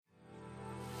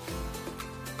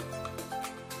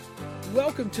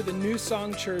Welcome to the New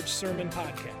Song Church Sermon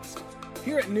Podcast.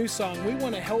 Here at New Song, we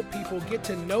want to help people get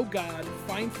to know God,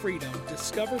 find freedom,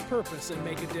 discover purpose, and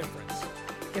make a difference.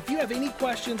 If you have any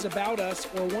questions about us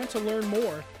or want to learn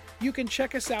more, you can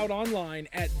check us out online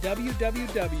at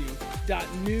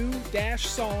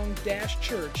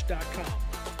www.new-song-church.com.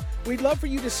 We'd love for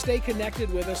you to stay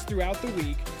connected with us throughout the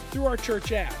week through our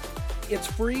church app. It's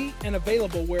free and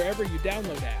available wherever you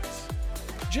download apps.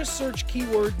 Just search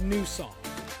keyword New Song.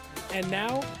 And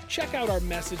now, check out our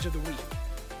message of the week.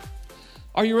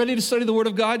 Are you ready to study the Word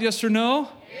of God, yes or no?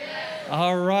 Yes.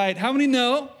 All right. How many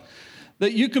know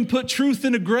that you can put truth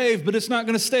in a grave, but it's not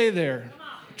going to stay there?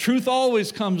 Truth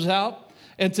always comes out.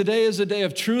 And today is a day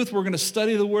of truth. We're going to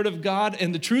study the Word of God,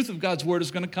 and the truth of God's Word is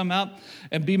going to come out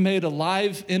and be made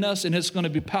alive in us, and it's going to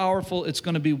be powerful. It's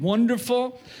going to be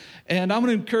wonderful. And I'm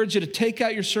going to encourage you to take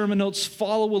out your sermon notes,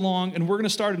 follow along, and we're going to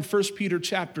start in 1 Peter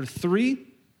chapter 3.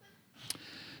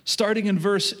 Starting in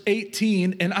verse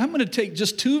 18, and I'm going to take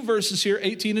just two verses here,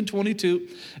 18 and 22,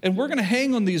 and we're going to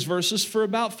hang on these verses for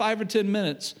about 5 or 10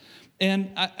 minutes,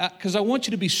 and because I want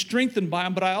you to be strengthened by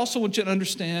them, but I also want you to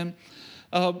understand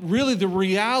really the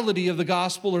reality of the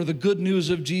gospel or the good news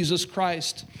of Jesus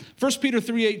Christ. 1 Peter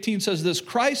 3:18 says this: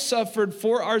 Christ suffered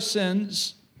for our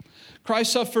sins.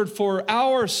 Christ suffered for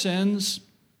our sins,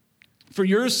 for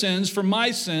your sins, for my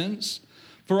sins,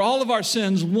 for all of our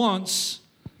sins once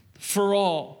for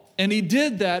all. And he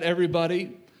did that,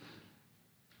 everybody,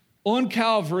 on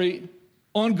Calvary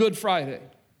on Good Friday.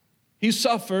 He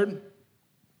suffered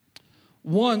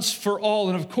once for all,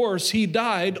 and of course, he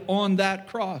died on that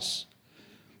cross.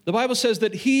 The Bible says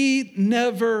that he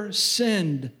never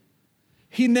sinned.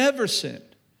 He never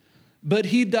sinned, but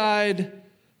he died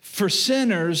for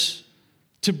sinners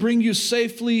to bring you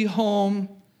safely home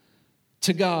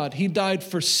to God. He died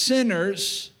for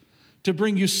sinners to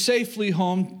bring you safely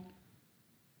home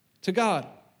to God.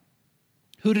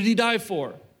 Who did he die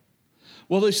for?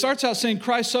 Well, he starts out saying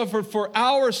Christ suffered for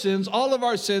our sins, all of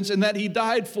our sins, and that he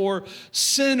died for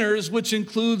sinners, which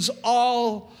includes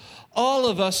all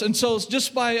of us. And so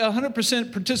just by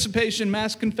 100% participation,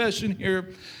 mass confession here,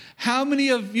 how many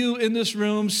of you in this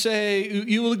room say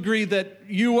you will agree that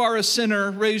you are a sinner?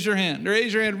 Raise your hand.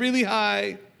 Raise your hand really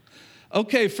high.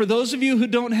 Okay, for those of you who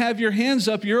don't have your hands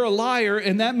up, you're a liar,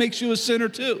 and that makes you a sinner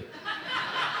too.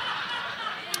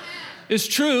 It's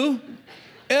true.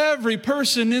 Every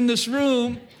person in this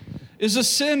room is a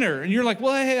sinner. And you're like,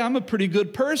 well, hey, I'm a pretty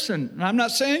good person. And I'm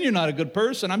not saying you're not a good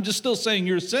person. I'm just still saying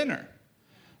you're a sinner.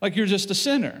 Like you're just a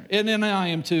sinner. And I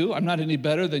am too. I'm not any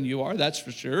better than you are, that's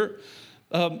for sure.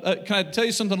 Can I tell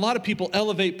you something? A lot of people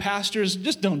elevate pastors.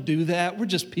 Just don't do that. We're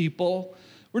just people.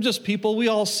 We're just people. We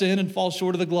all sin and fall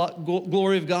short of the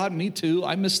glory of God. Me too.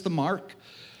 I missed the mark.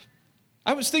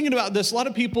 I was thinking about this. A lot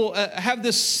of people have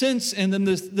this sense in them,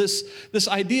 this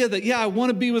idea that, yeah, I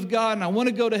want to be with God and I want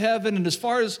to go to heaven. And as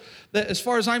far as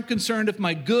I'm concerned, if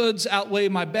my goods outweigh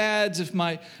my bads, if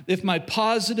my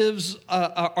positives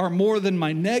are more than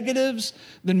my negatives,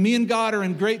 then me and God are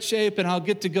in great shape, and I'll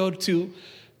get to go to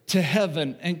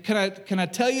heaven. And can I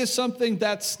tell you something?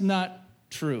 That's not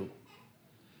true.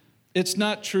 It's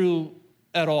not true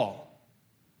at all.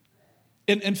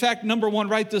 In fact, number one,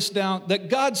 write this down, that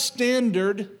God's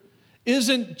standard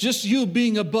isn't just you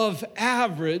being above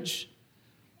average.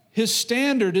 His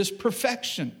standard is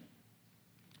perfection.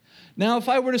 Now, if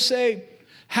I were to say,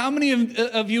 how many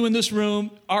of you in this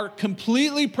room are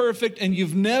completely perfect and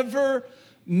you've never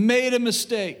made a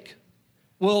mistake?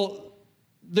 Well,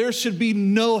 there should be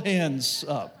no hands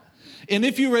up. And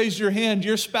if you raise your hand,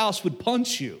 your spouse would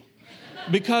punch you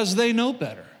because they know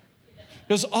better.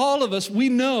 Because all of us, we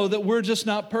know that we're just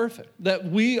not perfect, that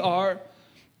we are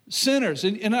sinners.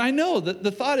 And I know that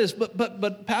the thought is,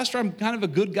 but Pastor, I'm kind of a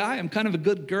good guy. I'm kind of a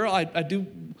good girl. I do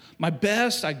my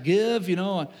best. I give, you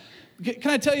know. Can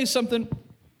I tell you something?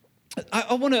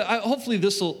 Hopefully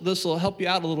this will help you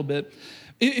out a little bit.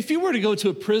 If you were to go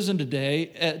to a prison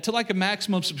today, to like a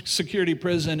maximum security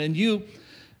prison, and you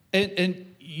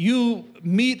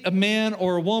meet a man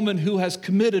or a woman who has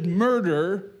committed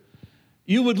murder,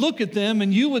 you would look at them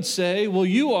and you would say, well,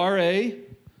 you are a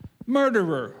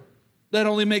murderer. That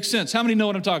only makes sense. How many know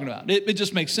what I'm talking about? It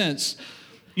just makes sense.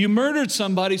 You murdered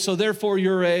somebody, so therefore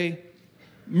you're a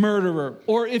murderer.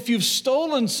 Or if you've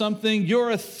stolen something,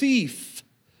 you're a thief.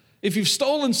 If you've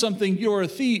stolen something, you're a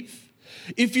thief.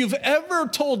 If you've ever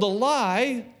told a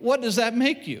lie, what does that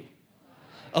make you?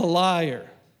 A liar.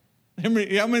 How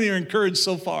many are encouraged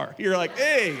so far? You're like,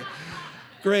 hey,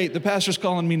 great, the pastor's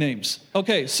calling me names.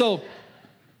 Okay, so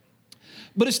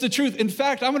But it's the truth. In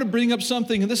fact, I'm going to bring up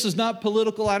something, and this is not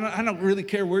political. I don't really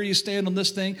care where you stand on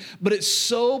this thing, but it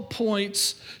so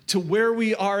points to where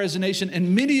we are as a nation.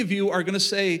 And many of you are going to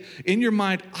say in your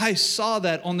mind, I saw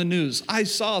that on the news. I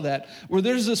saw that. Where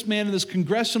there's this man in this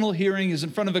congressional hearing, he's in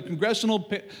front of a congressional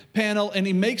panel, and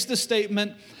he makes the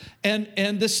statement.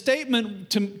 And the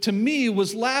statement to me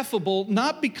was laughable,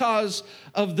 not because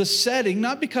of the setting,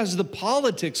 not because of the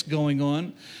politics going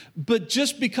on, but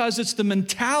just because it's the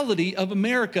mentality of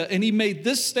America. And he made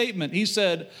this statement. He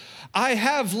said, I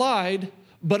have lied,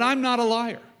 but I'm not a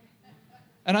liar.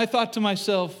 And I thought to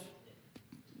myself,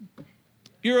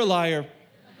 you're a liar.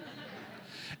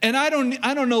 And I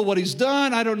don't know what he's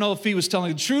done. I don't know if he was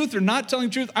telling the truth or not telling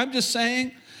the truth. I'm just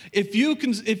saying, if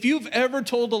you've ever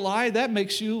told a lie, that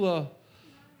makes you a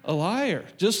liar.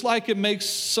 Just like it makes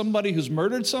somebody who's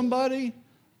murdered somebody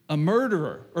a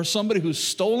murderer, or somebody who's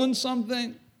stolen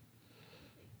something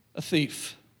a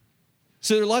thief.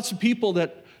 So there are lots of people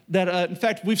that in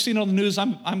fact, we've seen on the news.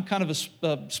 I'm kind of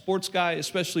a sports guy,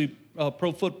 especially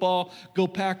pro football. Go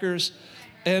Packers,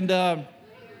 and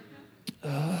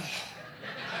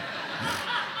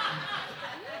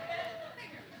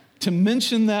to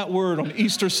mention that word on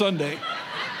Easter Sunday.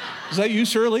 Is that you,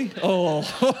 Shirley?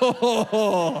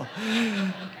 Oh,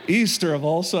 Easter of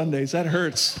all Sundays. That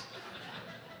hurts.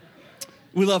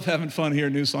 We love having fun here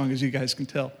at New Song, as you guys can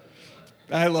tell.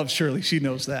 I love Shirley. She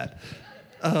knows that.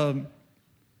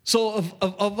 So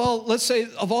of all, let's say,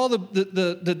 of all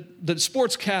the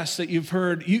sports casts that you've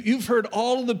heard, you've heard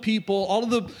all of the people, all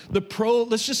of the pro,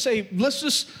 let's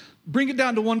just bring it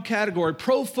down to one category,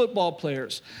 pro football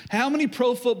players. How many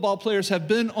pro football players have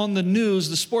been on the news,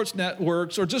 the sports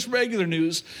networks, or just regular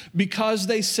news because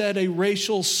they said a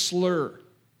racial slur?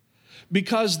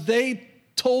 Because they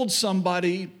told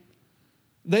somebody,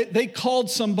 they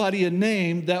called somebody a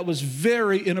name that was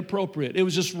very inappropriate. It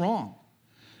was just wrong.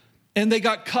 And they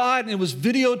got caught, and it was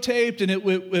videotaped, and it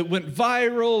went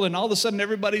viral, and all of a sudden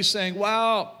everybody's saying,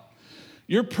 wow,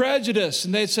 you're prejudiced.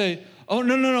 And they'd say, oh,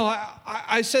 no,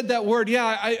 I said that word. Yeah,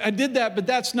 I did that, but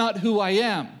that's not who I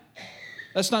am.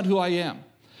 That's not who I am.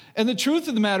 And the truth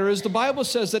of the matter is, the Bible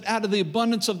says that out of the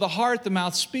abundance of the heart, the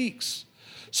mouth speaks.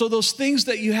 So those things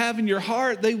that you have in your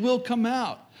heart, they will come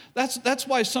out. That's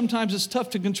why sometimes it's tough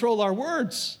to control our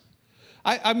words.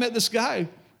 I met this guy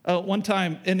one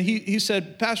time, and he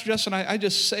said, Pastor Justin, I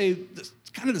just say this,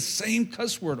 kind of the same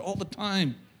cuss word all the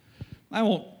time. I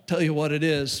won't tell you what it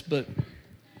is, but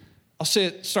I'll say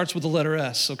it starts with the letter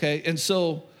S, okay?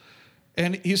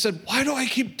 And he said, why do I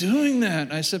keep doing that?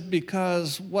 And I said,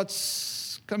 because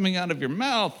what's coming out of your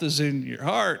mouth is in your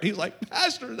heart. He's like,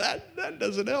 Pastor, that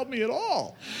doesn't help me at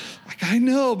all. Like, I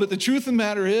know, but the truth of the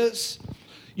matter is,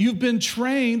 you've been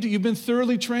trained, you've been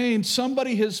thoroughly trained.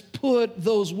 Somebody has put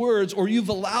those words, or you've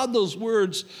allowed those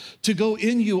words to go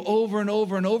in you over and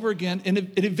over and over again. And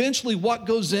it eventually, what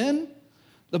goes in,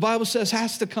 the Bible says,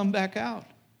 has to come back out.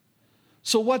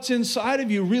 So what's inside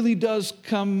of you really does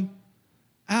come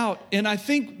out. And I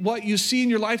think what you see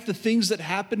in your life, the things that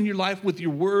happen in your life with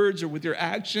your words or with your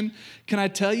action, can I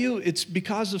tell you, it's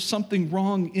because of something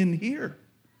wrong in here.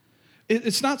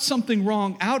 It's not something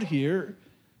wrong out here.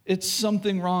 It's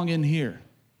something wrong in here.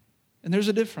 And there's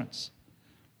a difference.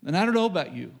 And I don't know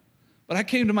about you, but I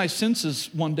came to my senses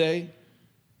one day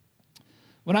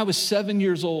when I was 7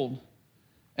 years old,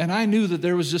 and I knew that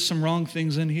there was just some wrong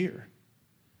things in here.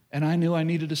 And I knew I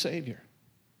needed a Savior.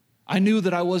 I knew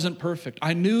that I wasn't perfect.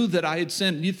 I knew that I had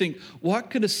sinned. You think, what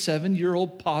could a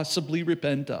 7-year-old possibly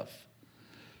repent of?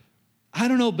 I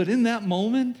don't know, but in that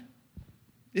moment,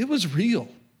 it was real.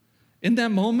 In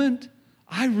that moment,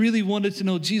 I really wanted to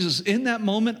know Jesus. In that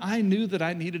moment, I knew that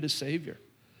I needed a Savior.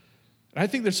 And I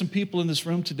think there's some people in this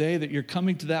room today that you're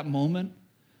coming to that moment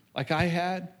like I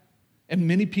had, and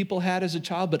many people had as a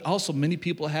child, but also many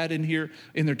people had in here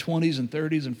in their 20s and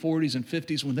 30s and 40s and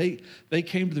 50s when they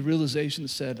came to the realization that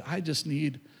said, I just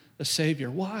need a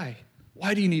Savior. Why?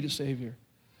 Why do you need a Savior?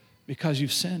 Because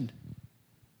you've sinned.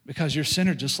 Because you're a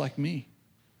sinner just like me.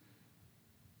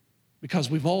 Because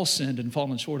we've all sinned and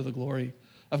fallen short of the glory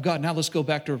of God. Now let's go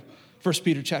back to 1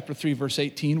 Peter chapter 3, verse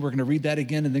 18. We're going to read that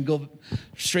again and then go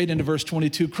straight into verse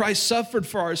 22. Christ suffered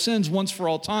for our sins once for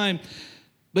all time,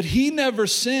 but he never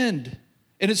sinned.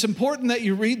 And it's important that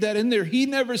you read that in there. He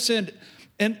never sinned.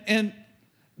 And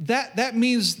that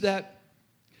means that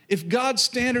if God's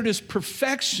standard is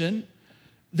perfection,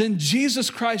 then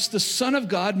Jesus Christ, the Son of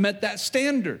God, met that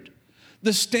standard.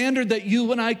 The standard that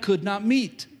you and I could not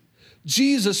meet.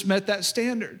 Jesus met that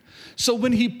standard. So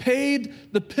when he paid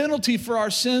the penalty for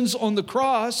our sins on the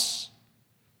cross,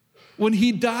 when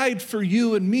he died for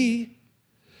you and me,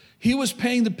 He was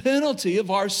paying the penalty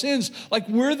of our sins. Like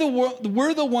we're the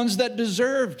ones that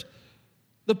deserved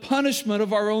the punishment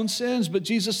of our own sins. But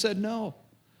Jesus said, no,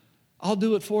 I'll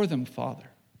do it for them, Father.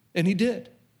 And he did.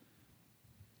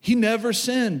 He never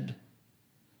sinned,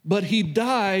 but he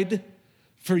died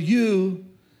for you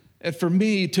and for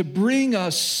me to bring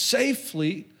us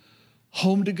safely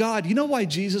home to God. You know why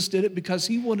Jesus did it? Because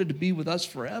he wanted to be with us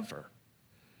forever.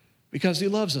 Because he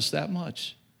loves us that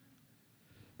much.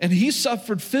 And he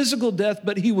suffered physical death,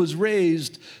 but he was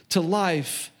raised to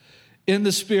life in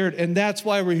the Spirit. And that's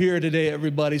why we're here today,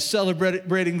 everybody,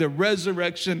 celebrating the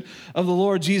resurrection of the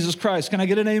Lord Jesus Christ. Can I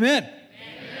get an amen?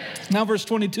 Amen. Now verse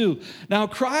 22. Now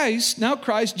Christ,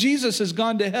 Jesus has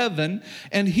gone to heaven,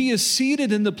 and he is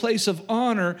seated in the place of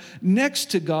honor next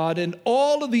to God, and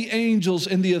all of the angels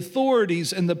and the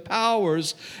authorities and the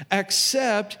powers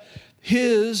accept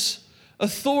his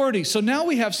authority. So now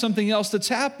we have something else that's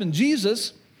happened.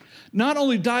 Jesus not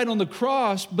only died on the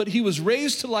cross, but he was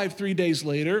raised to life 3 days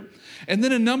later. And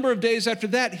then a number of days after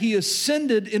that, he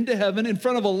ascended into heaven in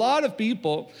front of a lot of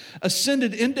people,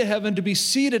 ascended into heaven to be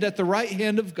seated at the right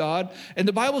hand of God. And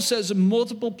the Bible says in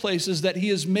multiple places that he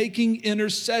is making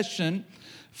intercession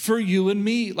for you and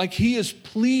me. Like he is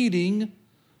pleading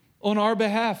on our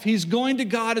behalf. He's going to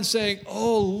God and saying,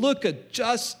 oh, look at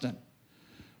Justin.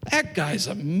 That guy's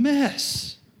a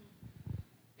mess.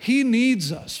 He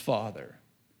needs us, Father.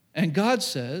 And God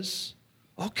says,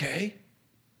 okay,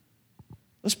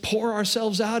 let's pour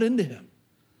ourselves out into him.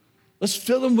 Let's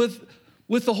fill him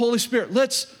with the Holy Spirit.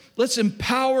 Let's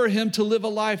empower him to live a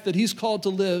life that he's called to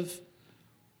live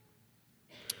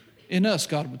in us,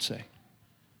 God would say.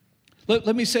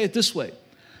 Let me say it this way.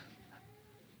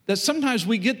 That sometimes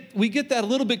we get that a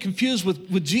little bit confused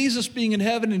with Jesus being in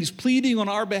heaven and he's pleading on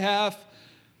our behalf.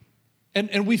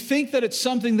 And we think that it's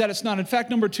something that it's not. In fact,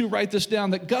 number 2, write this down,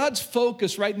 that God's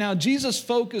focus right now, Jesus'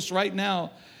 focus right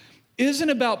now, isn't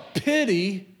about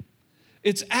pity,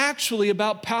 it's actually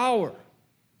about power.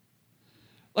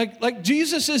 Like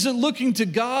Jesus isn't looking to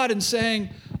God and saying,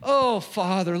 oh,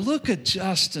 Father, look at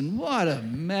Justin, what a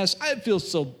mess. I feel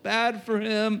so bad for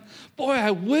him. Boy,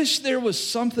 I wish there was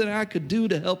something I could do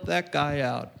to help that guy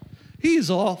out. He's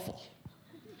awful.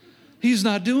 He's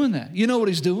not doing that. You know what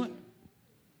he's doing?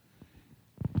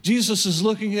 Jesus is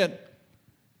looking at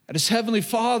his heavenly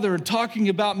Father and talking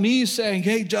about me, saying,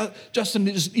 hey, Justin,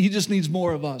 he just needs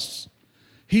more of us.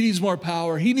 He needs more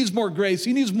power. He needs more grace.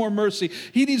 He needs more mercy.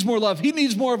 He needs more love. He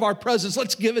needs more of our presence.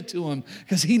 Let's give it to him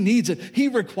because he needs it. He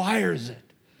requires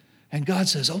it. And God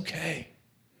says, okay.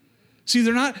 See,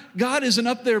 God isn't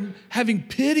up there having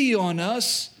pity on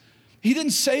us. He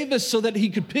didn't save us so that he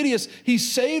could pity us. He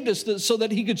saved us so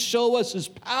that he could show us his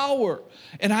power.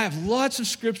 And I have lots of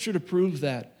scripture to prove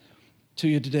that to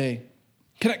you today.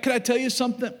 Can I tell you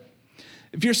something?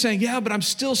 If you're saying, yeah, but I'm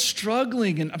still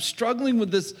struggling, and I'm struggling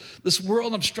with this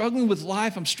world, I'm struggling with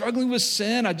life, I'm struggling with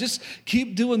sin, I just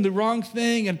keep doing the wrong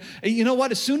thing, and you know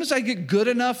what? As soon as I get good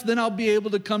enough, then I'll be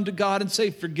able to come to God and say,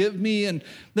 forgive me. And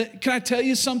can I tell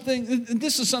you something?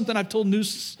 This is something I've told New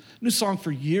Song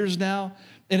for years now,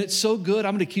 and it's so good,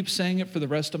 I'm going to keep saying it for the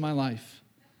rest of my life.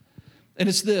 And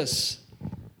it's this,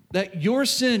 that your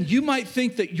sin, you might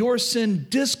think that your sin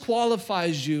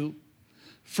disqualifies you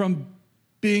from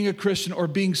being a Christian or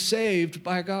being saved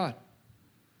by God.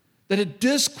 That it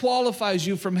disqualifies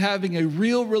you from having a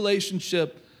real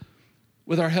relationship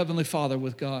with our Heavenly Father,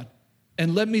 with God.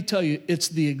 And let me tell you, it's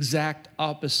the exact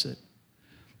opposite.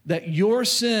 That your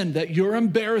sin that you're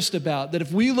embarrassed about, that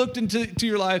if we looked into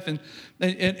your life and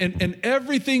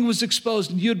everything was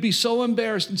exposed, and you'd be so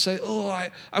embarrassed and say, oh,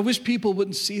 I wish people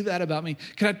wouldn't see that about me.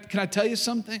 Can I tell you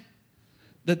something?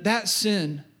 That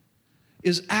sin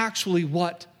is actually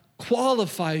what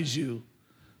qualifies you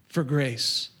for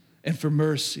grace and for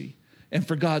mercy and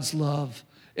for God's love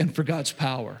and for God's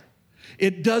power.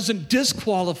 It doesn't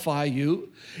disqualify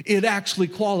you, it actually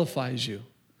qualifies you.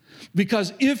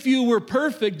 Because if you were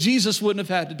perfect, Jesus wouldn't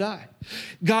have had to die.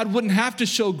 God wouldn't have to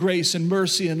show grace and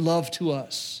mercy and love to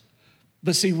us.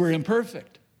 But see, we're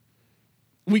imperfect.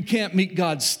 We can't meet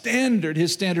God's standard.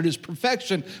 His standard is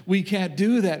perfection. We can't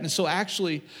do that. And so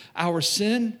actually, our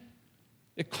sin,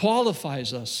 it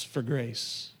qualifies us for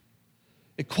grace.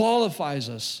 It qualifies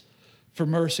us for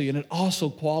mercy. And it also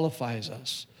qualifies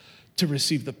us to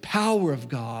receive the power of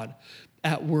God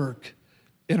at work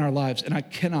in our lives. And I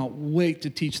cannot wait to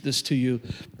teach this to you.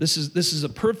 This is a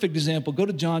perfect example. Go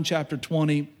to John chapter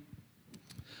 20,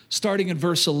 starting in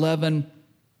verse 11.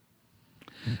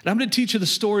 And I'm going to teach you the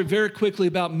story very quickly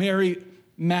about Mary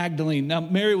Magdalene. Now,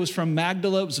 Mary was from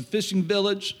Magdala. It was a fishing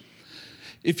village.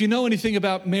 If you know anything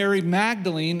about Mary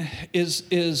Magdalene, is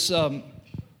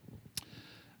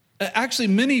Actually,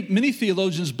 many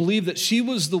theologians believe that she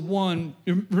was the one.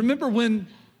 Remember when,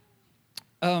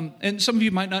 and some of you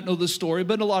might not know this story,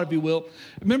 but a lot of you will.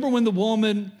 Remember when the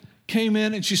woman came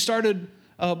in and she started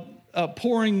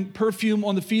pouring perfume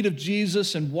on the feet of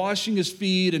Jesus and washing his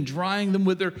feet and drying them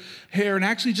with her hair and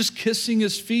actually just kissing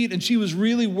his feet. And she was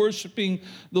really worshiping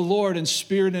the Lord in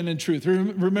spirit and in truth.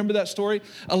 Remember that story?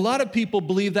 A lot of people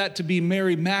believe that to be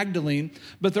Mary Magdalene,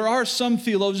 but there are some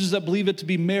theologians that believe it to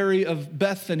be Mary of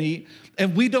Bethany.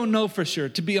 And we don't know for sure.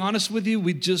 To be honest with you,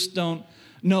 we just don't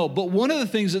know. But one of the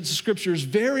things that the scripture is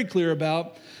very clear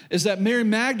about is that Mary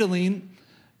Magdalene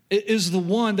is the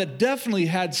one that definitely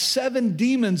had 7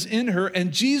 demons in her,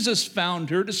 and Jesus found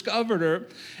her, discovered her,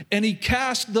 and he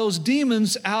cast those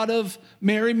demons out of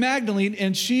Mary Magdalene,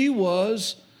 and she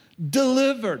was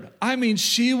delivered. I mean,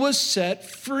 she was set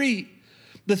free.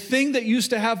 The thing that used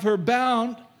to have her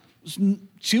bound,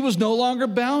 she was no longer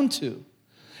bound to.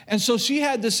 And so she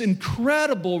had this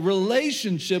incredible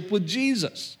relationship with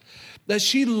Jesus, that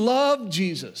she loved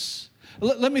Jesus.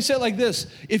 Let me say it like this.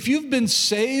 If you've been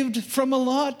saved from a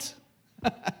lot,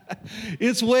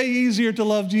 it's way easier to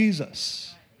love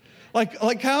Jesus.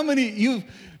 Like how many you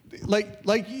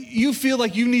feel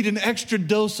like you need an extra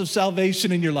dose of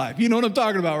salvation in your life. You know what I'm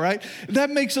talking about, right?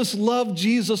 That makes us love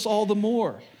Jesus all the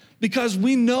more because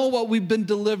we know what we've been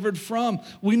delivered from.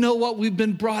 We know what we've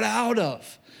been brought out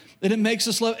of. And it makes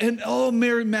us love. And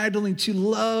Mary Magdalene, she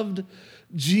loved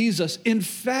Jesus. In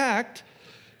fact,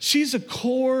 she's a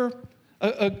core,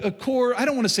 I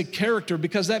don't want to say character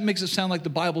because that makes it sound like the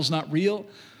Bible's not real.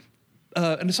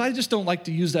 And so I just don't like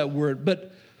to use that word.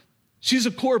 But she's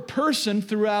a core person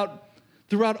throughout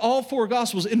all 4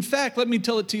 Gospels. In fact, let me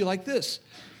tell it to you like this.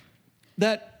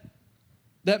 That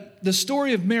the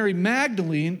story of Mary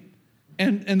Magdalene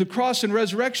and the cross and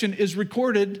resurrection is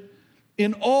recorded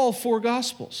in all 4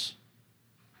 Gospels.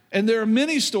 And there are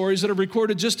many stories that are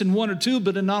recorded just in 1 or 2,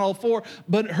 but in not all 4.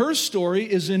 But her story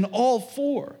is in all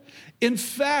 4. In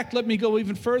fact, let me go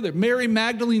even further. Mary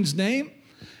Magdalene's name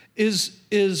is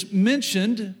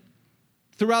mentioned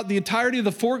throughout the entirety of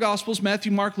the 4 Gospels,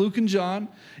 Matthew, Mark, Luke, and John,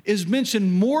 is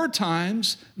mentioned more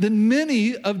times than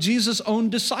many of Jesus' own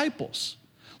disciples.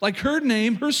 Like her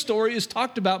name, her story is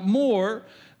talked about more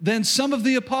than some of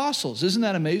the apostles. Isn't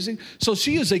that amazing? So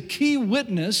she is a key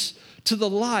witness to the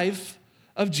life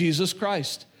of Jesus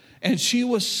Christ. And she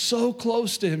was so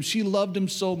close to him. She loved him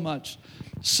so much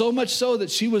so that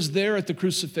she was there at the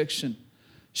crucifixion.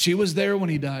 She was there when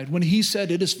he died. When he said,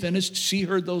 "It is finished," she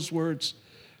heard those words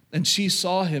and she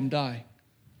saw him die.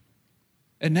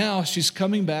 And now she's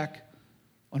coming back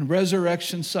on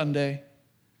Resurrection Sunday.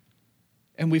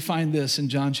 And we find this in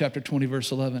John chapter 20,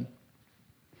 verse 11.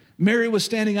 Mary was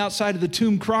standing outside of the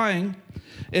tomb crying,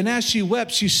 and as she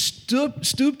wept, she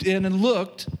stooped in and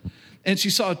looked, and she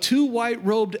saw 2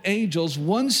 white-robed angels,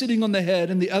 one sitting on the head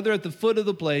and the other at the foot of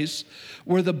the place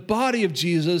where the body of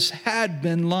Jesus had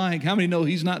been lying. How many know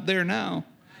he's not there now?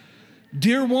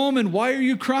 "Dear woman, why are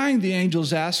you crying?" the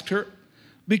angels asked her.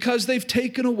 "Because they've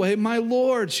taken away my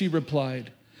Lord," she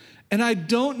replied. "And I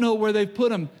don't know where they've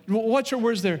put him." Watch her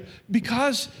words there.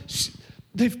 "Because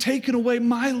they've taken away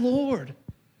my Lord.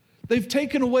 They've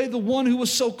taken away the one who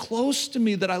was so close to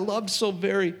me that I loved so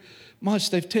very much.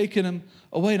 They've taken him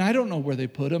away, and I don't know where they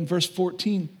put him." Verse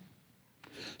 14.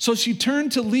 "So she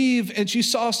turned to leave, and she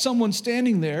saw someone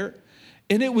standing there,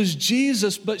 and it was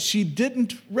Jesus, but she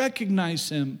didn't recognize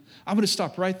him." I'm going to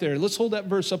stop right there. Let's hold that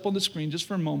verse up on the screen just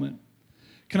for a moment.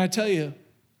 Can I tell you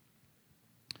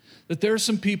that there are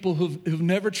some people who've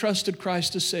never trusted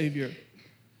Christ as Savior,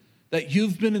 that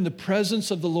you've been in the presence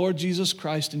of the Lord Jesus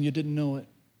Christ and you didn't know it.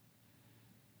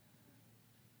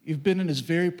 You've been in his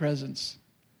very presence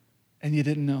and you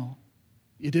didn't know.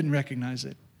 You didn't recognize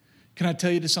it. Can I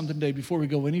tell you something today before we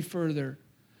go any further?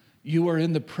 You are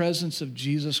in the presence of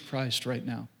Jesus Christ right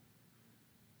now.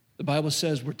 The Bible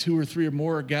says where 2 or 3 or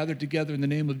more are gathered together in the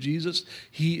name of Jesus,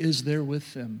 he is there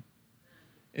with them.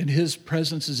 And his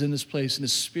presence is in this place, and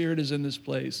his spirit is in this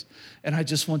place. And I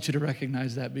just want you to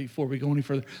recognize that before we go any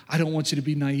further. I don't want you to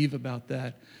be naive about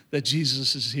that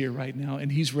Jesus is here right now,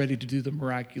 and he's ready to do the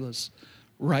miraculous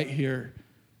right here,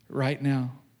 right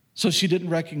now. So she didn't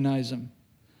recognize him.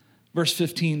 Verse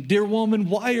 15, "Dear woman,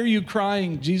 why are you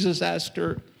crying?" Jesus asked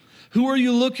her. "Who are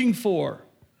you looking for?"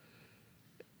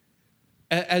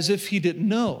 As if he didn't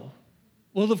know.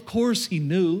 Well, of course he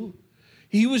knew.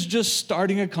 He was just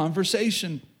starting a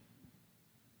conversation.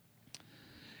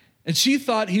 And she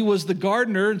thought he was the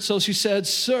gardener, and so she said,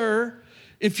 "Sir,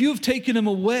 if you have taken him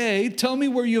away, tell me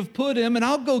where you have put him, and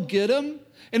I'll go get him."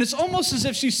 And it's almost as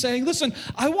if she's saying, "Listen,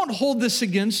 I won't hold this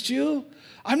against you.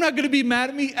 I'm not going to be mad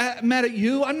at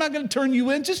you. I'm not going to turn you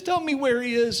in. Just tell me where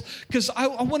he is, because I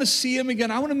want to see him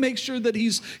again. I want to make sure that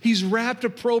he's wrapped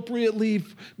appropriately,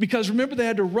 because remember, they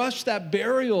had to rush that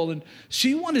burial, and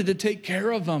she wanted to take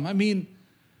care of him. I mean,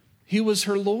 he was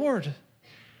her Lord,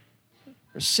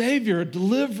 her Savior, her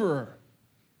deliverer.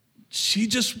 She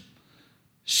just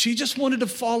wanted to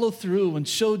follow through and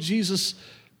show Jesus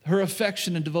her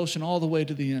affection and devotion all the way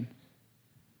to the end.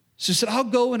 She said, I'll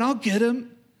go and I'll get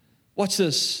him. Watch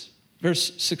this,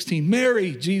 verse 16.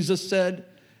 Mary, Jesus said.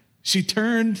 She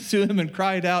turned to him and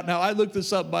cried out. Now, I looked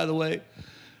this up, by the way.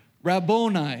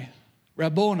 Rabboni.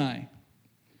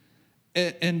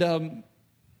 And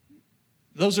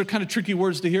those are kind of tricky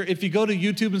words to hear. If you go to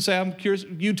YouTube and say, I'm curious,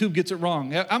 YouTube gets it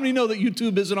wrong. How many know that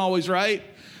YouTube isn't always right?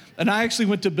 And I actually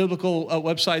went to biblical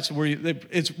websites where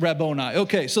it's Rabboni.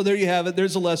 Okay, so there you have it.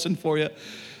 There's a lesson for you.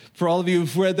 For all of you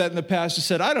who've read that in the past, you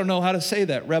said, I don't know how to say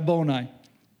that, Rabboni.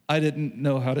 I didn't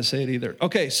know how to say it either.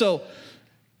 Okay, so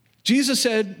Jesus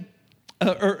said,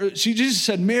 Jesus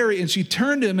said Mary, and she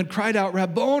turned to him and cried out,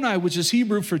 Rabboni, which is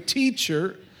Hebrew for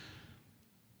teacher.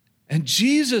 And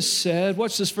Jesus said,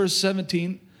 watch this, verse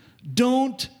 17,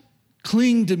 don't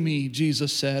cling to me,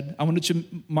 Jesus said. I want you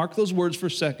to mark those words for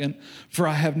a second. For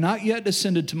I have not yet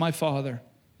ascended to my Father.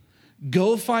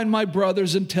 Go find my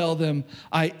brothers and tell them,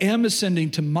 I am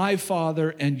ascending to my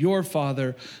Father and your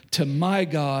Father, to my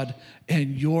God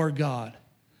and your God.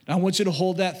 Now, I want you to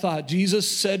hold that thought. Jesus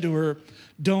said to her,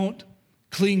 don't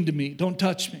cling to me. Don't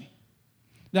touch me.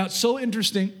 Now, it's so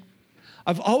interesting.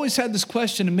 I've always had this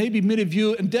question, and maybe many of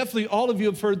you, and definitely all of you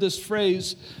have heard this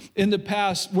phrase in the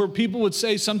past, where people would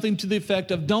say something to the effect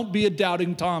of, don't be a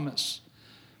doubting Thomas.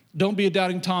 Don't be a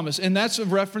doubting Thomas. And that's a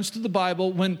reference to the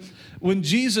Bible. When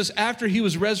Jesus, after he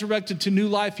was resurrected to new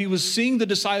life, he was seeing the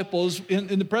disciples,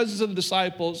 in the presence of the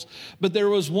disciples, but there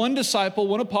was one disciple,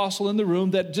 one apostle in the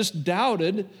room that just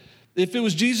doubted if it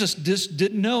was Jesus, just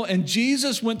didn't know. And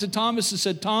Jesus went to Thomas and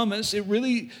said, Thomas,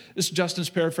 it's Justin's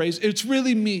paraphrase, it's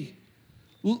really me.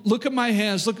 Look at my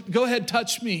hands. Go ahead,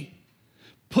 touch me.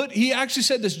 He actually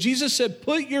said this. Jesus said,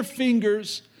 put your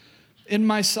fingers in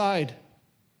my side.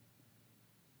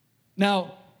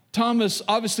 Now, Thomas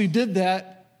obviously did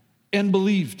that and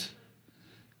believed.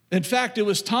 In fact, it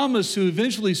was Thomas who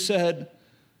eventually said,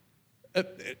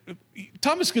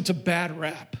 Thomas gets a bad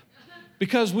rap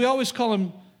because we always call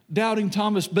him doubting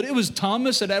Thomas, but it was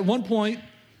Thomas that at one point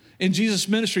in Jesus'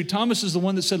 ministry, Thomas is the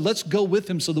one that said, let's go with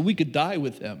him so that we could die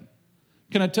with him.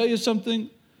 Can I tell you something?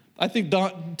 I think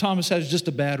Thomas has just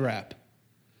a bad rap.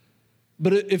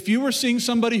 But if you were seeing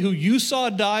somebody who you saw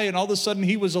die and all of a sudden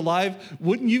he was alive,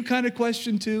 wouldn't you kind of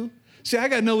question too? See, I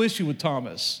got no issue with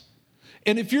Thomas.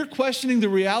 And if you're questioning the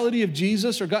reality of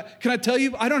Jesus or God, can I tell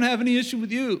you, I don't have any issue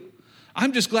with you.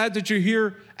 I'm just glad that you're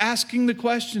here asking the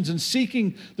questions and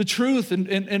seeking the truth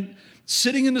and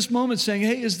sitting in this moment saying,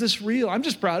 hey, is this real? I'm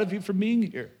just proud of you for being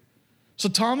here. So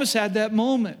Thomas had that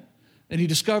moment and he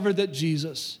discovered that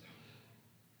Jesus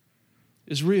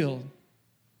is real,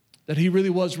 that he really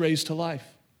was raised to life.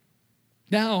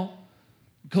 Now,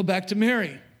 go back to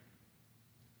Mary.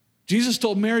 Jesus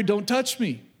told Mary, don't touch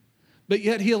me, but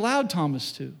yet he allowed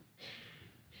Thomas to.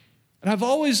 And I've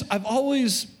always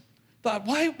thought,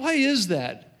 why is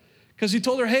that? Because he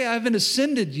told her, hey, I haven't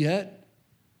ascended yet.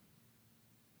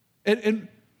 And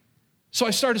so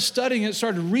I started studying it,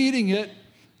 started reading it,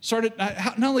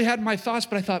 I not only had my thoughts,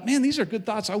 but I thought, man, these are good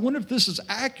thoughts. I wonder if this is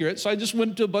accurate. So I just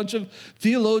went to a bunch of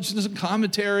theologians and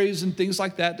commentaries and things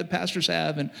like that pastors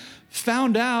have, and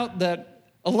found out that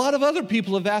a lot of other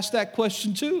people have asked that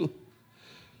question too.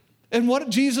 And what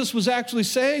Jesus was actually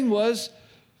saying was,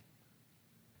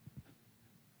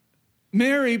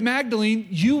 Mary Magdalene,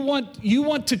 you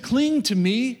want to cling to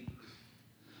me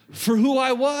for who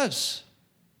I was,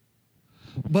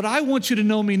 but I want you to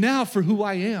know me now for who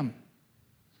I am.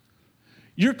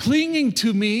 You're clinging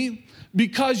to me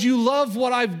because you love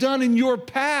what I've done in your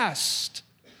past.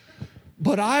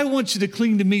 But I want you to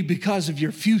cling to me because of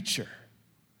your future.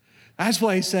 That's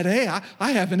why he said, hey,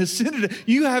 I haven't ascended.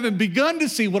 You haven't begun to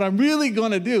see what I'm really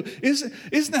going to do.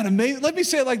 Isn't that amazing? Let me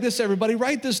say it like this, everybody.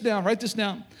 Write this down.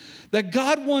 That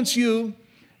God wants you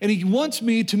and he wants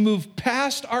me to move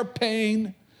past our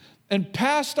pain and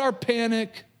past our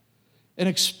panic and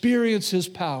experience his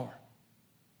power.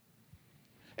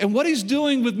 And what he's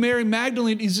doing with Mary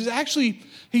Magdalene is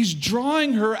he's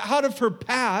drawing her out of her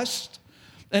past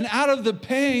and out of the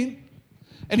pain,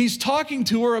 and he's talking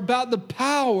to her about the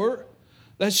power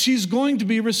that she's going to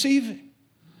be receiving.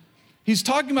 He's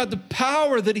talking about the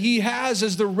power that he has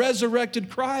as the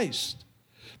resurrected Christ.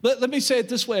 Let me say it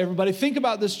this way, everybody. Think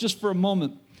about this just for a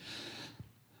moment.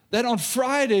 that on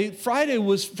Friday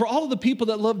was, for all of the people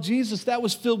that loved Jesus, that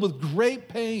was filled with great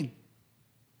pain.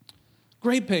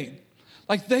 Great pain.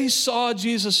 Like they saw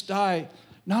Jesus die.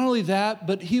 Not only that,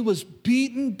 but he was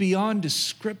beaten beyond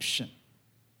description.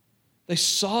 They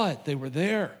saw it. They were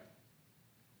there.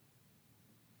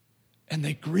 And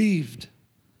they grieved.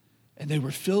 And they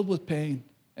were filled with pain.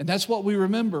 And that's what we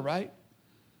remember, right?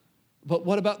 But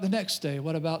what about the next day?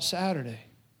 What about Saturday?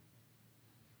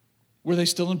 Were they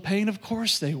still in pain? Of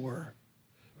course they were.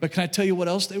 But can I tell you what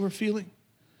else they were feeling?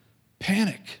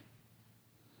 Panic.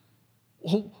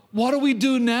 Well, what do we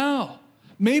do now?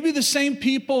 Maybe the same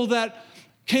people that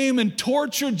came and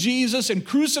tortured Jesus and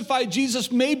crucified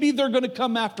Jesus, maybe they're going to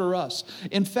come after us.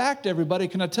 In fact, everybody,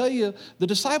 can I tell you, the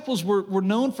disciples were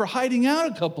known for hiding out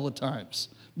a couple of times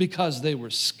because they were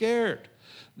scared.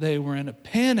 They were in a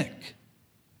panic.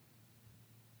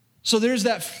 So there's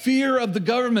that fear of the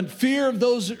government, fear of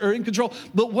those who are in control.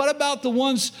 But what about the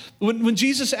ones, when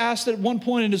Jesus asked at one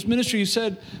point in his ministry,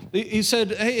 he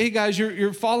said, hey guys,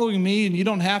 you're following me and you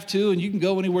don't have to, and you can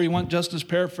go anywhere you want, Justin's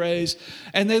paraphrase.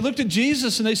 And they looked at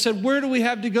Jesus and they said, where do we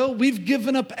have to go? We've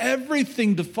given up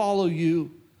everything to follow you.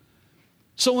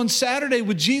 So on Saturday,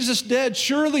 with Jesus dead,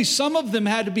 surely some of them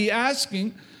had to be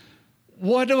asking,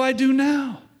 what do I do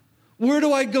now? Where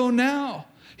do I go now?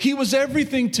 He was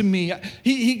everything to me.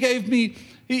 He gave me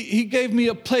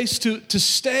a place to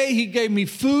stay. He gave me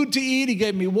food to eat. He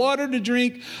gave me water to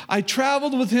drink. I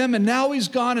traveled with him, and now he's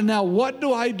gone, and now what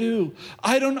do I do?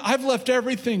 I've left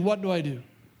everything. What do I do?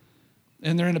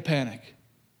 And they're in a panic.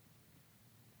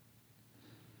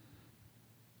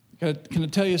 Can I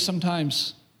tell you,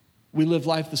 sometimes we live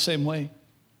life the same way.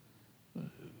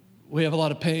 We have a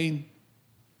lot of pain,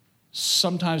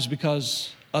 sometimes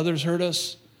because others hurt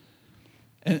us.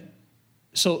 And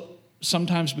so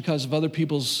sometimes because of other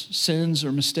people's sins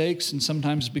or mistakes, and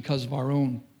sometimes because of our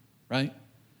own, right?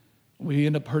 We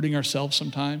end up hurting ourselves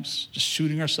sometimes, just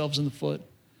shooting ourselves in the foot.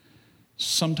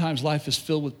 Sometimes life is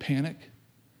filled with panic.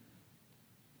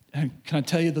 And can I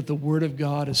tell you that the Word of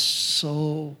God is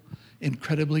so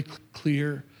incredibly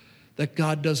clear that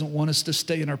God doesn't want us to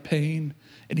stay in our pain,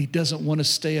 and he doesn't want us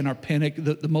to stay in our panic.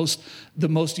 The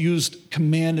most used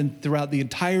command throughout the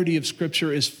entirety of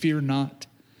Scripture is fear not.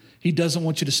 He doesn't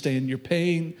want you to stay in your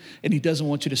pain, and he doesn't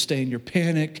want you to stay in your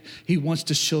panic. He wants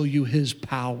to show you his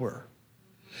power.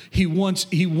 He wants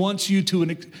you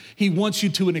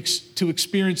to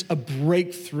experience a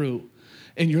breakthrough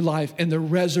in your life, and the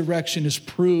resurrection is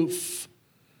proof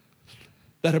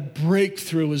that a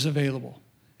breakthrough is available.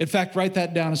 In fact, write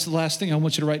that down. It's the last thing I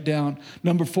want you to write down.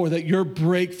 Number 4, that your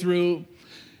breakthrough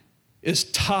is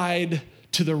tied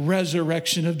to the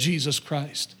resurrection of Jesus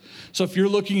Christ. So if you're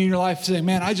looking in your life saying,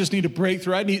 man, I just need a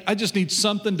breakthrough. I just need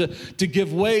something to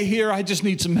give way here. I just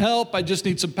need some help. I just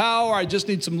need some power. I just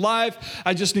need some life.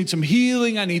 I just need some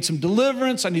healing. I need some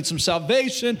deliverance. I need some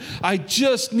salvation. I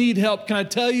just need help. Can I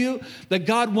tell you that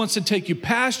God wants to take you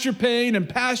past your pain and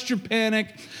past your panic,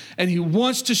 and he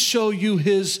wants to show you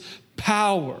his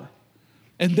power.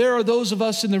 And there are those of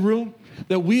us in the room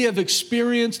that we have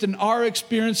experienced and are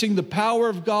experiencing the power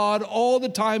of God all the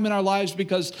time in our lives,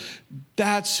 because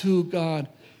that's who God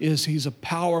is. He's a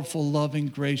powerful, loving,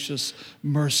 gracious,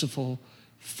 merciful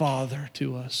Father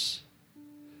to us.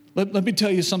 Let me tell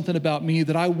you something about me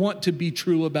that I want to be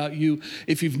true about you.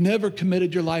 If you've never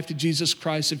committed your life to Jesus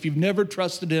Christ, if you've never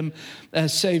trusted him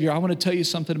as Savior, I want to tell you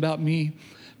something about me.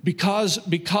 Because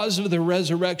of the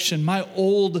resurrection, my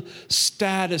old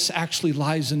status actually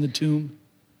lies in the tomb.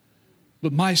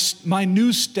 But my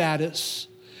new status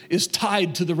is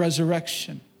tied to the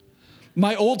resurrection.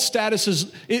 My old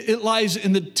status it lies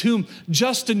in the tomb.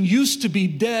 Justin used to be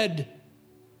dead,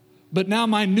 but now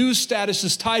my new status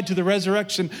is tied to the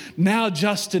resurrection. Now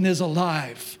Justin is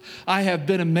alive. I have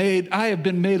been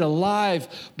made alive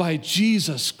by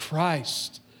Jesus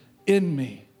Christ in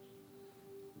me.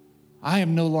 I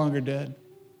am no longer dead.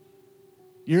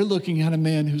 You're looking at a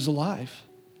man who's alive.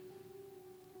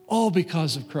 All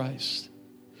because of Christ.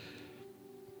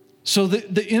 So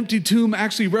the empty tomb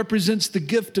actually represents the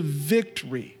gift of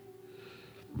victory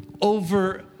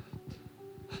over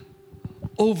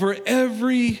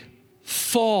every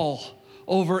fall,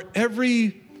 over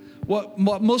every, what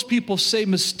most people say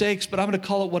mistakes, but I'm going to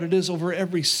call it what it is, over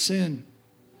every sin.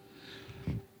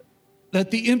 That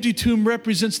the empty tomb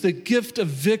represents the gift of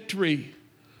victory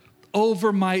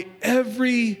over my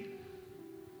every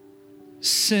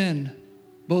sin,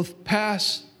 both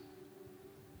past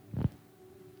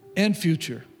and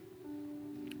future.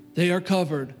 They are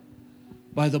covered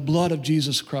by the blood of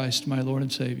Jesus Christ, my Lord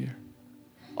and Savior.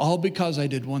 All because I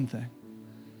did one thing.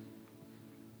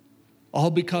 All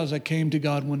because I came to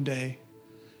God one day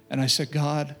And I said,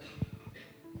 God,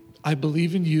 I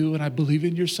believe in you and I believe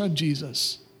in your son,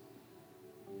 Jesus.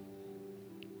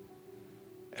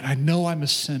 And I know I'm a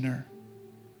sinner.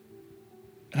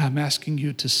 And I'm asking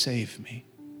you to save me.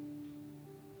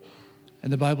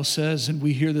 And the Bible says, and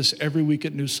we hear this every week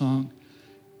at New Song,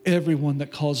 everyone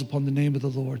that calls upon the name of the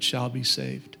Lord shall be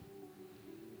saved.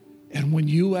 And when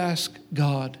you ask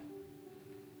God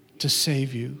to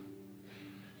save you,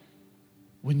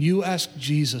 when you ask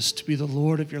Jesus to be the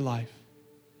Lord of your life,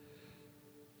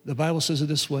 the Bible says it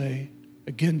this way,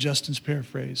 again, Justin's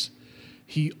paraphrase,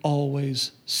 he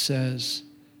always says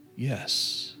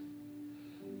yes.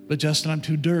 But Justin, I'm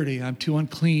too dirty, I'm too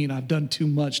unclean, I've done too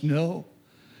much. No,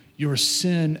 your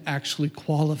sin actually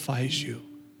qualifies you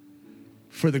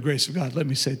for the grace of God. Let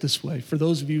me say it this way. For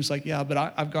those of you who's like, yeah, but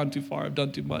I've gone too far, I've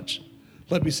done too much.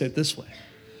 Let me say it this way.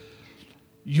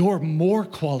 You're more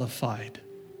qualified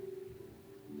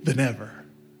than ever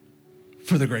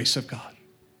for the grace of God.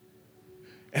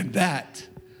 And that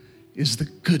is the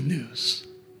good news.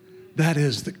 That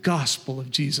is the gospel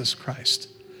of Jesus Christ.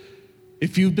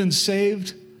 If you've been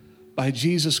saved by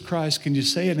Jesus Christ, can you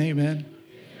say an amen?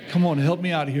 Come on, help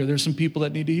me out here. There's some people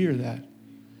that need to hear that.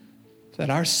 That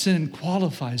our sin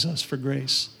qualifies us for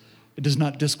grace. It does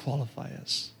not disqualify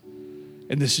us.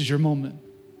 And this is your moment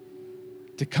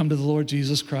to come to the Lord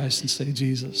Jesus Christ and say,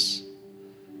 Jesus,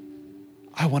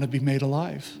 I want to be made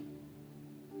alive.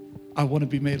 I want to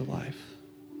be made alive.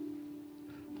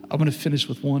 I'm going to finish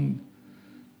with one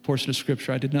portion of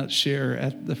scripture I did not share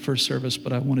at the first service,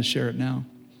 but I want to share it now.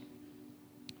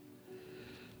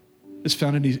 It's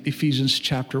found in Ephesians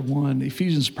chapter 1.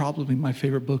 Ephesians is probably my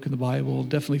favorite book in the Bible.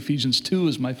 Definitely Ephesians 2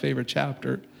 is my favorite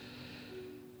chapter.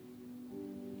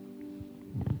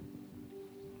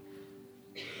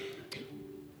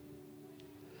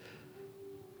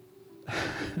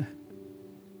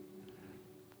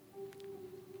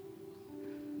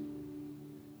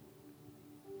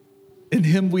 In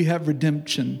him we have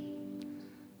redemption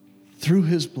through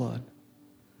his blood,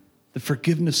 the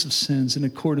forgiveness of sins in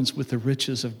accordance with the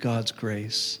riches of God's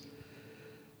grace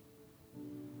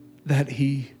that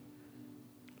he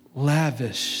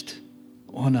lavished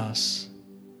on us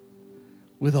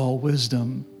with all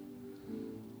wisdom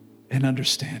and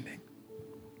understanding.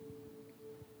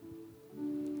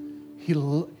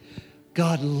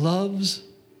 God loves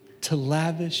to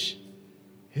lavish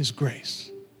his grace.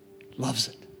 Loves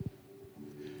it.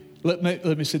 Let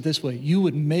me say it this way. You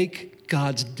would make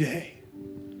God's day.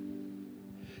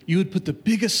 You would put the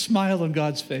biggest smile on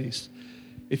God's face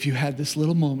if you had this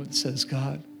little moment that says,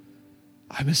 God,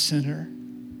 I'm a sinner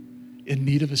in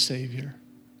need of a Savior.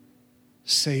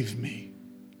 Save me.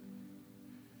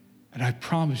 And I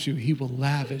promise you, he will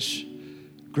lavish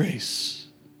grace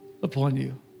upon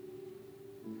you.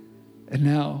 And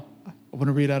now, I want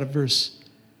to read out of verse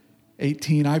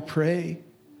 18. I pray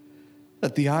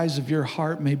that the eyes of your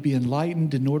heart may be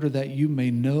enlightened in order that you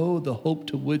may know the hope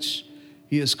to which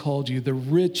he has called you, the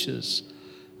riches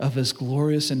of his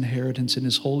glorious inheritance in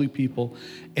his holy people,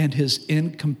 and his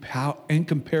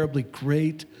incomparably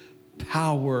great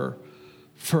power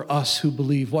for us who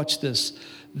believe. Watch this.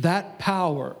 That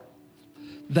power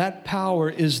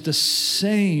is the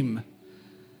same.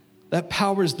 That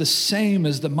power is the same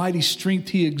as the mighty strength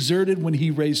he exerted when he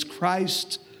raised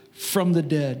Christ from the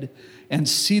dead and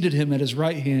seated him at his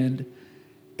right hand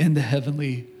in the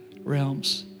heavenly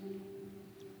realms.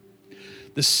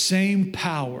 The same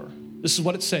power, this is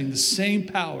what it's saying, the same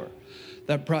power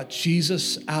that brought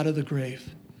Jesus out of the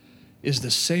grave is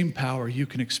the same power you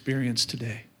can experience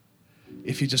today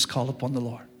if you just call upon the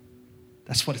Lord.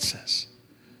 That's what it says.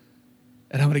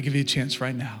 And I'm going to give you a chance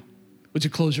right now. Would you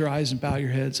close your eyes and bow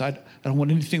your heads? I don't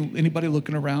want anybody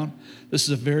looking around. This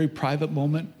is a very private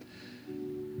moment.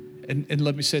 And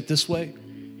let me say it this way,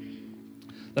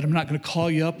 that I'm not going to call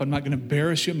you up. I'm not going to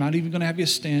embarrass you. I'm not even going to have you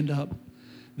stand up.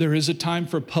 There is a time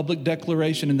for public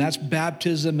declaration, and that's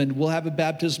baptism, and we'll have a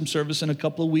baptism service in a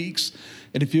couple of weeks.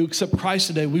 And if you accept Christ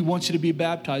today, we want you to be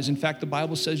baptized. In fact, the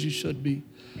Bible says you should be.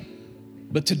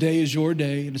 But today is your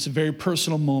day, and it's a very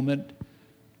personal moment.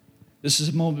 This is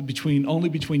a moment only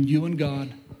between you and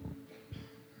God.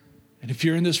 And if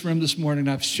you're in this room this morning,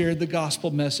 I've shared the gospel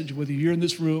message with you. You're in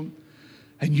this room,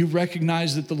 and you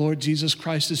recognize that the Lord Jesus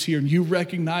Christ is here, and you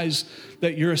recognize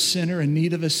that you're a sinner in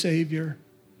need of a Savior,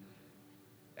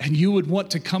 and you would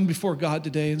want to come before God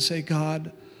today and say,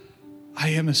 God, I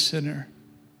am a sinner,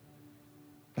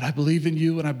 but I believe in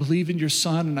you, and I believe in your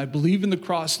Son, and I believe in the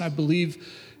cross, and I believe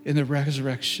in the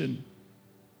resurrection.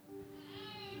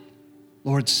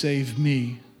 Lord, save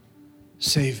me.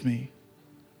 Save me.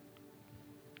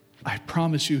 I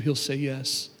promise you he'll say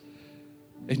yes.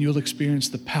 and you'll experience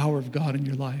the power of God in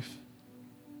your life.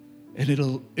 And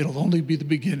it'll only be the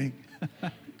beginning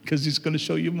because he's going to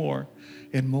show you more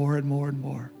and more and more and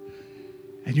more.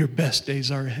 And your best days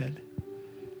are ahead.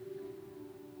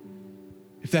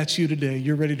 If that's you today,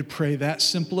 you're ready to pray that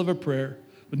simple of a prayer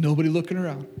with nobody looking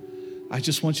around. I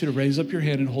just want you to raise up your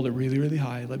hand and hold it really, really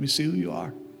high. Let me see who you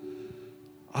are.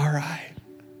 All right.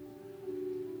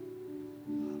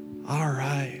 All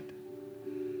right.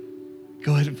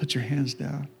 Go ahead and put your hands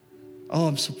down. Oh,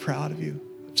 I'm so proud of you.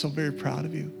 I'm so very proud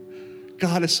of you.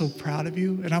 God is so proud of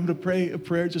you. And I'm going to pray a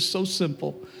prayer just so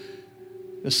simple.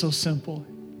 It's so simple.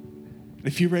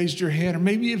 If you raised your hand, or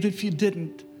maybe even if you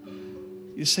didn't,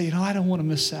 you say, I don't want to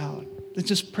miss out. Then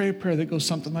just pray a prayer that goes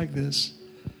something like this.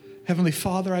 Heavenly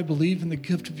Father, I believe in the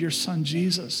gift of your Son,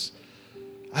 Jesus.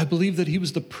 I believe that he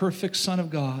was the perfect Son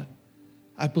of God.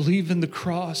 I believe in the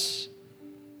cross.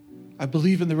 I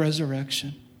believe in the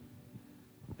resurrection.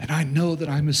 And I know that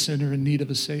I'm a sinner in need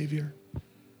of a Savior.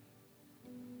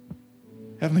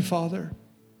 Heavenly Father,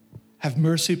 have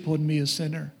mercy upon me, a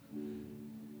sinner.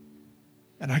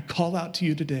 And I call out to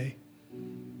you today,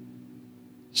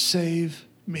 save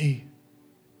me.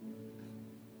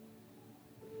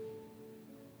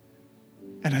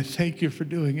 And I thank you for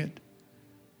doing it.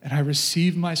 And I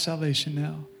receive my salvation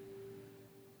now.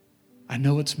 I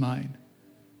know it's mine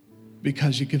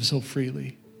because you give so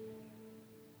freely.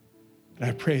 And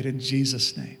I pray it in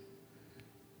Jesus' name.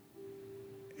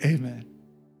 Amen.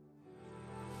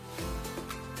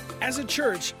 As a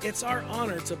church, it's our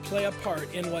honor to play a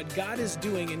part in what God is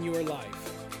doing in your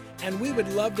life. And we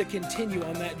would love to continue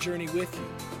on that journey with you.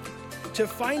 To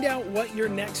find out what your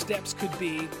next steps could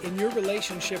be in your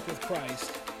relationship with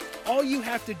Christ, all you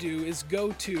have to do is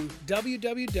go to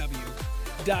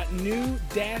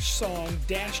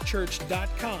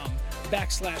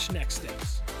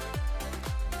www.new-song-church.com/nextsteps.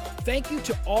 Thank you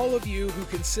to all of you who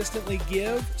consistently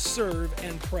give, serve,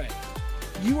 and pray.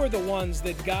 You are the ones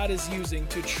that God is using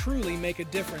to truly make a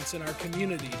difference in our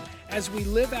community as we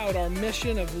live out our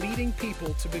mission of leading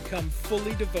people to become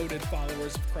fully devoted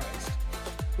followers of Christ.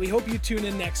 We hope you tune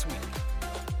in next week.